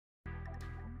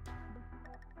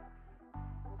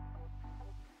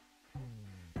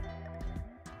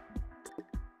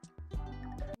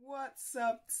What's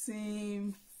up,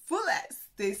 team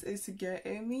fullest? This is girl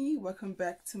Amy. Welcome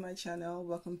back to my channel.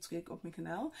 Welcome to Cake of my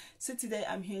canal. So today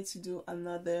I'm here to do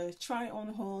another try on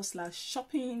haul slash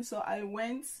shopping. So I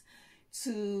went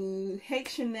to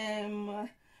H&M.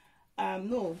 I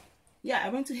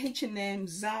went to H&M,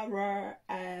 Zara,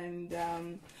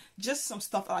 and just some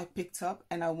stuff I picked up,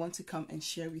 and I want to come and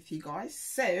share with you guys.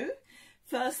 So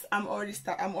first, I'm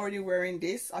already wearing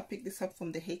this. I picked this up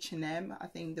from the H&M. I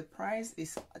think the price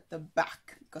is at the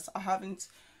back because I haven't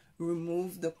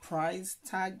removed the price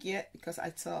tag yet, because I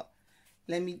thought,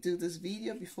 let me do this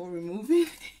video before removing.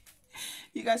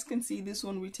 You guys can see this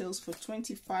one retails for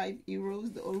 25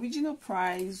 euros. The original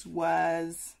price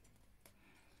was,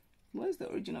 what is the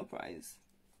original price?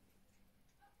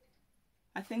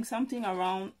 I think something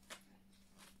around,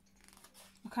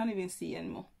 I can't even see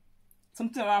anymore.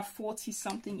 Something around 40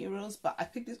 something euros, but I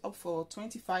picked this up for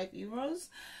 25 euros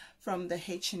from the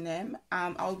H&M.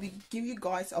 I'll be give you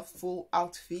guys a full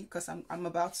outfit because I'm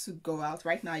about to go out.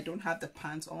 Right now I don't have the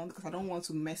pants on because I don't want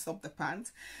to mess up the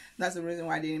pants. That's the reason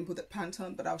why I didn't put the pants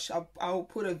on, but I'll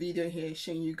put a video here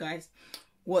showing you guys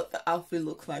what the outfit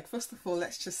looks like. First of all,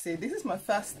 let's just say this is my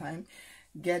first time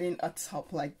getting a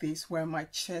top like this where my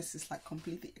chest is like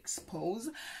completely exposed,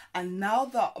 and now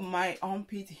that my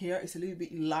armpit here is a little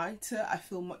bit lighter, I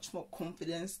feel much more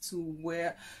confidence to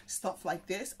wear stuff like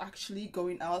this actually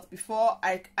going out. Before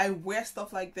I wear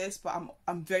stuff like this, but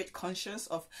I'm very conscious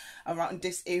of around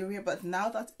this area, but now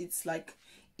that it's like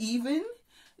even,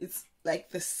 it's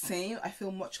like the same, I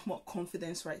feel much more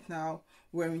confidence right now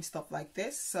wearing stuff like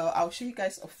this. So I'll show you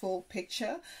guys a full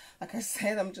picture. Like I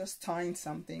said, I'm just tying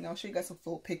something. I'll show you guys a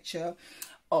full picture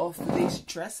of this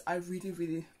dress. I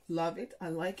really love it. I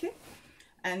like it.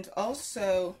 And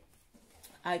also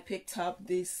I picked up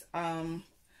this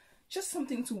just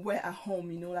something to wear at home,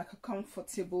 you know, like a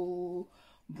comfortable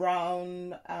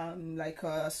brown like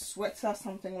a sweater,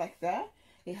 something like that.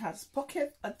 It has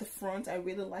pocket at the front. I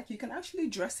really like. You can actually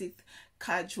dress it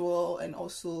casual, and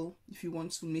also if you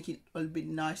want to make it a little bit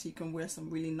nice, you can wear some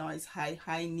really nice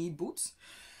high knee boots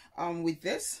with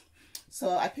this.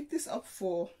 So I picked this up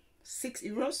for 6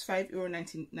 euros,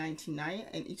 €5.99,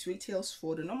 and it retails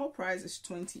for, the normal price is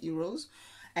 20 euros,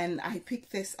 and I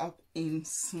picked this up in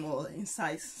small, in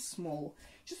size small,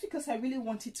 just because I really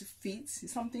want it to fit.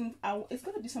 It's something, it's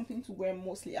going to be something to wear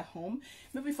mostly at home.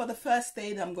 Maybe for the first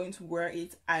day that I'm going to wear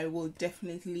it, I will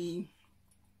definitely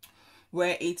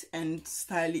wear it and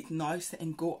style it nice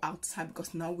and go outside,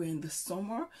 because now we're in the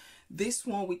summer. This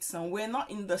one with sun, we're not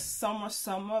in the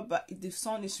summer, but the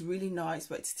sun is really nice,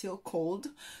 but it's still cold.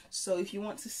 So if you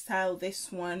want to style this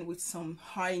one with some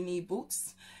high knee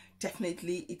boots,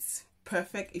 definitely it's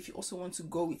perfect. If you also want to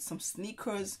go with some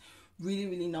sneakers,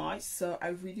 really nice. So I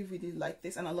really like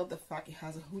this, and I love the fact it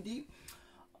has a hoodie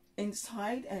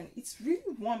inside, and it's really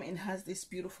warm and has this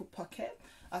beautiful pocket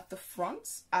at the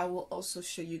front. I will also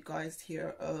show you guys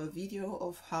here a video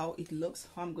of how it looks,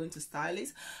 how I'm going to style it.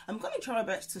 I'm going to try my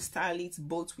best to style it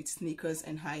both with sneakers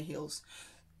and high heels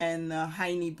and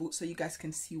high knee boots, so you guys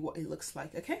can see what it looks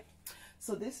like. Okay,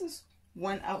 so this is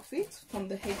one outfit from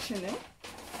the H&M.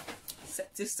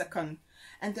 Set this second.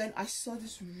 And then I saw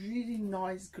this really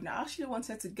nice green. I actually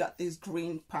wanted to get this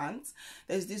green pants.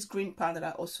 There's this green pant that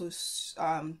I also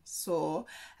saw,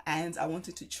 and I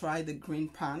wanted to try the green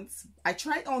pants. I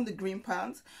tried on the green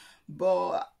pants,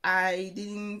 but I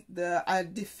didn't,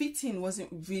 the fitting wasn't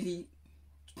really,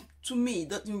 to me,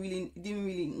 that didn't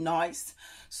really nice.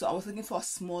 So I was looking for a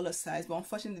smaller size, but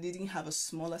unfortunately they didn't have a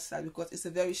smaller size because it's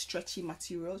a very stretchy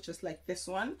material, just like this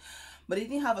one. But they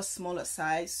didn't have a smaller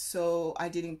size, so I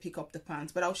didn't pick up the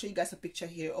pants. But I'll show you guys a picture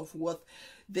here of what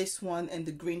this one and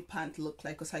the green pant look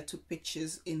like, because I took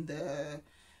pictures in the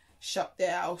shop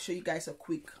there. I'll show you guys a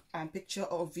quick picture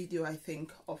or video, I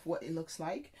think, of what it looks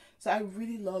like. So I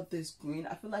really love this green.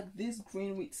 I feel like this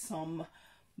green with some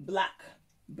black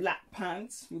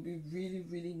pants will be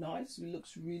really nice. It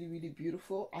looks really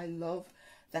beautiful. I love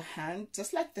the hand,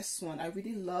 just like this one. I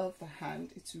really love the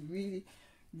hand. It's really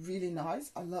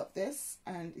nice. I love this,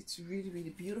 and it's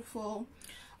really beautiful.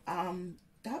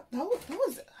 That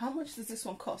was, how much does this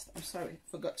one cost? I'm sorry,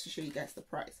 forgot to show you guys the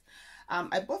price.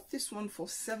 I bought this one for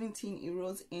 17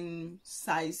 euros in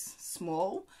size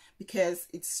small, because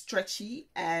it's stretchy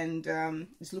and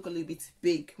it's look a little bit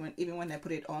big even when I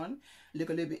put it on. Look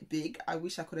a little bit big. I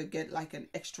wish I could have get like an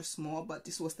extra small, but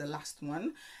this was the last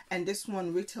one, and this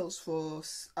one retails for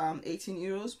 18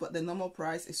 euros, but the normal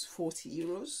price is 40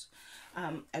 euros.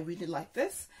 I really like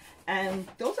this, and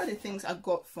those are the things I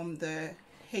got from the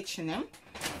H&M.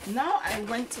 Now I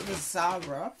went to the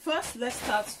Zara. First, let's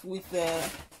start with the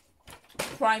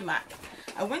primark.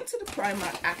 I went to the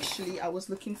Primark. Actually, I was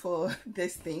looking for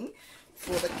this thing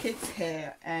for the kids'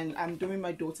 hair, and I'm doing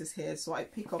my daughter's hair, so I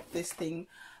pick up this thing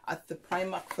at the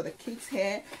Primark for the kids'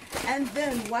 hair. And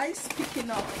then while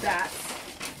picking up that,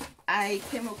 I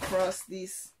came across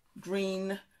these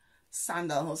green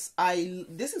sandals. Green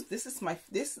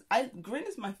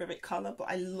is my favorite color, but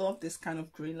I love this kind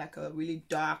of green, like a really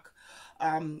dark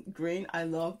green. I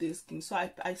love this thing. So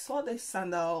I saw this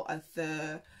sandal at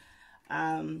the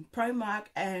Primark,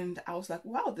 and I was like,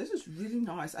 wow, this is really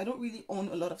nice. I don't really own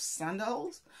a lot of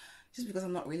sandals just because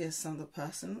I'm not really a sandal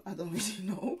person. I don't really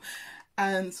know.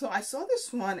 And so I saw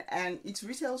this one, and it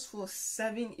retails for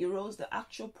 €7. The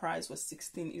actual price was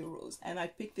 €16, and I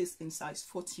picked this in size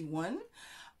 41.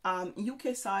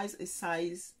 UK size is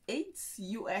size 8,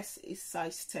 US is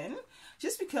size 10,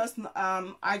 just because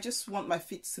I just want my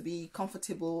feet to be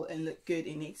comfortable and look good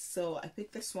in it. So I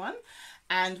picked this one,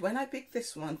 and when I picked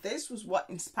this one, this was what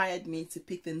inspired me to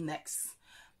pick the next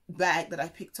bag that I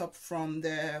picked up from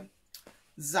the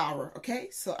Zara. Okay,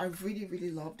 so I really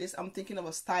love this. I'm thinking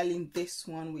about styling this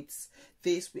one with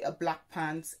a black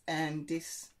pants and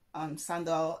this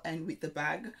sandal and with the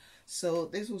bag. So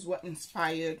this was what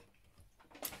inspired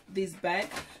this bag.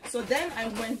 So then I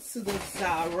went to the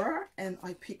Zara and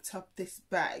I picked up this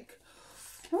bag.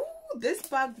 Ooh, this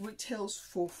bag retails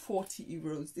for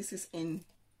 €40. This is in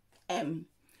M,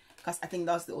 because I think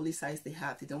that's the only size they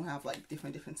have. They don't have like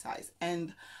different size,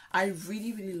 and I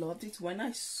really loved it. When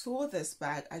I saw this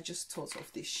bag, I just thought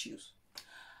of these shoes.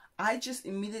 I just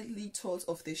immediately thought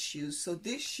of these shoes. So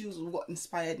these shoes were what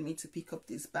inspired me to pick up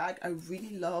this bag. I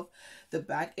really love the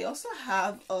bag. It also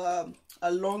have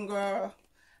a longer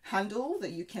handle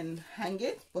that you can hang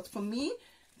it, but for me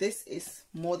this is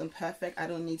more than perfect. I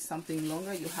don't need something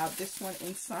longer. You have this one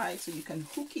inside, so you can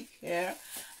hook it here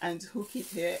and hook it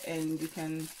here, and you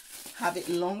can have it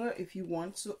longer if you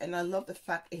want to. And I love the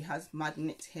fact it has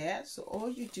magnet here, so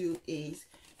all you do is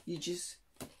you just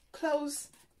close,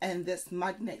 and this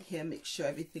magnet here makes sure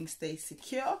everything stays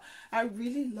secure. I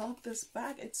really love this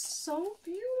bag. It's so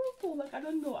beautiful. Like, I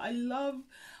don't know, I love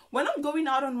when I'm going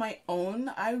out on my own.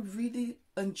 I really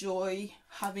enjoy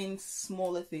having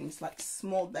smaller things, like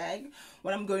small bag.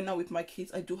 When I'm going out with my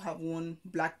kids, I do have one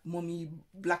black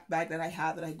bag that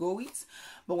I go with,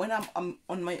 but when I'm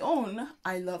on my own,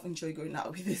 I enjoy going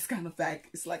out with this kind of bag.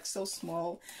 It's like so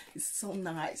small, it's so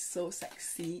nice, so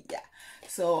sexy. Yeah,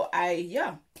 so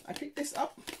I picked this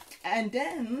up, and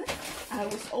then I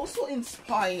was also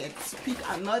inspired to pick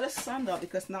another sandal,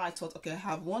 because now I thought, okay, I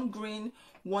have one green,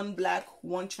 one black,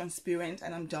 one transparent,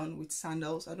 and I'm done with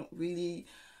sandals. I don't really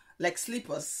like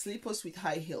slippers with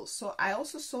high heels. So I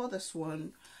also saw this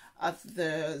one at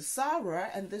the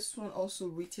Zara, and this one also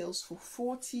retails for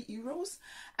 €40,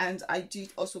 and I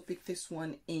did also pick this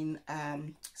one in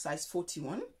size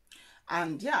 41.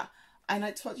 And yeah, and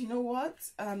I thought, you know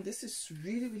what, this is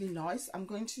really nice. I'm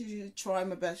going to try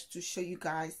my best to show you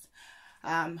guys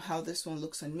how this one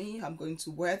looks on me. I'm going to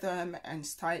wear them and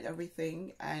style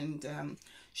everything, and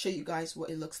show you guys what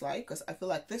it looks like, because I feel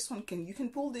like this one you can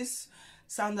pull this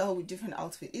sandal with different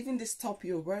outfits. Even this top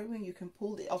you're wearing, you can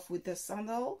pull it off with this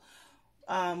sandal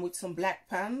with some black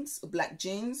pants, black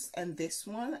jeans, and this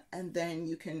one, and then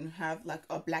you can have like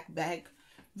a black bag.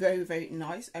 Very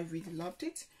nice. I really loved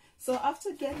it. So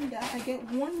after getting that, I get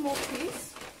one more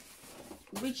piece,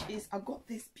 which is I got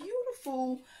this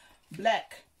beautiful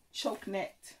black choke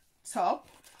neck top,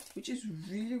 which is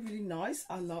really nice.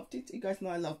 I loved it. You guys know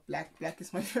I love black. Black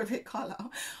is my favorite color.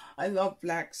 I love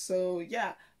black. So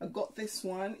yeah, I got this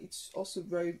one. It's also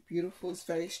very beautiful. It's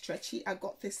very stretchy. I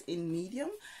got this in medium,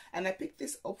 and I picked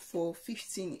this up for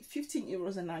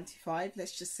 €15.95.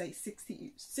 Let's just say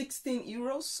 16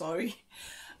 euros, sorry.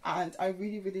 And I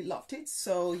really loved it.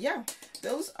 So yeah,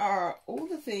 those are all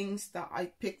the things that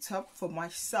I picked up for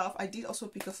myself. I did also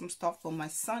pick up some stuff for my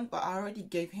son, but I already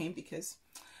gave him, because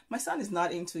my son is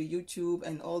not into YouTube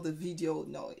and all the video.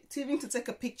 No, even to take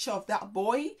a picture of that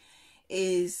boy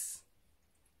is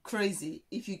crazy.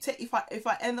 If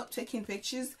I end up taking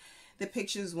pictures, the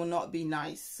pictures will not be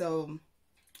nice. So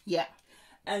yeah.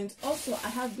 And also I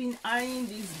have been eyeing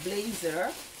this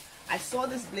blazer. I saw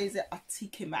this blazer at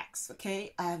TK Maxx.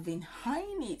 Okay, I have been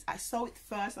eyeing it. I saw it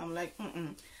first, I'm like,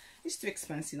 it's too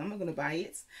expensive, I'm not gonna buy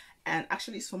it. And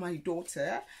actually it's for my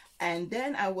daughter. And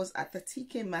then I was at the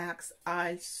TK Maxx,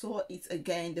 I saw it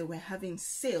again. They were having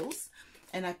sales,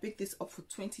 and I picked this up for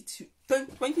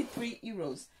 23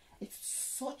 euros. It's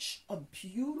such a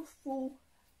beautiful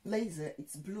blazer.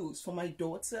 It's blue. It's for my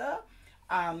daughter.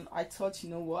 I thought, you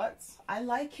know what, I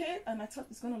like it, and I thought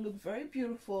it's gonna look very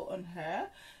beautiful on her.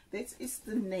 This is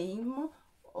the name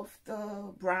of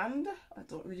the brand. I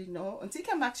don't really know. On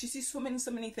TK Maxx you see so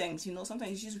many things, you know.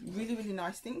 Sometimes you use really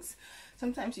nice things,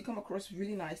 sometimes you come across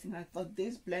really nice things. I thought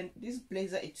this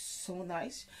blazer, it's so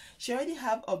nice. She already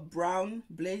have a brown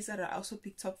blazer that I also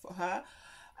picked up for her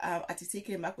at the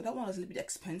TK Maxx, but that one was a little bit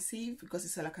expensive because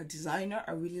it's like a designer.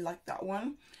 I really like that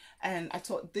one, and I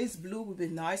thought this blue would be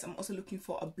nice. I'm also looking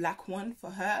for a black one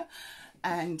for her.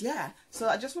 And yeah, so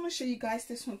I just want to show you guys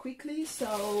this one quickly.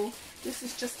 So this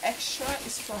is just extra,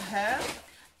 it's for her,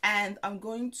 and I'm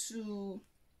going to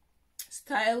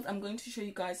show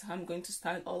you guys how I'm going to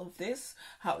style all of this,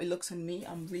 how it looks on me.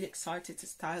 I'm really excited to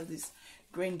style this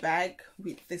green bag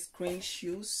with this green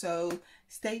shoe, so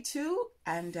stay tuned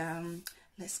and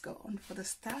let's go on for the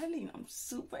styling. I'm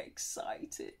super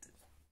excited.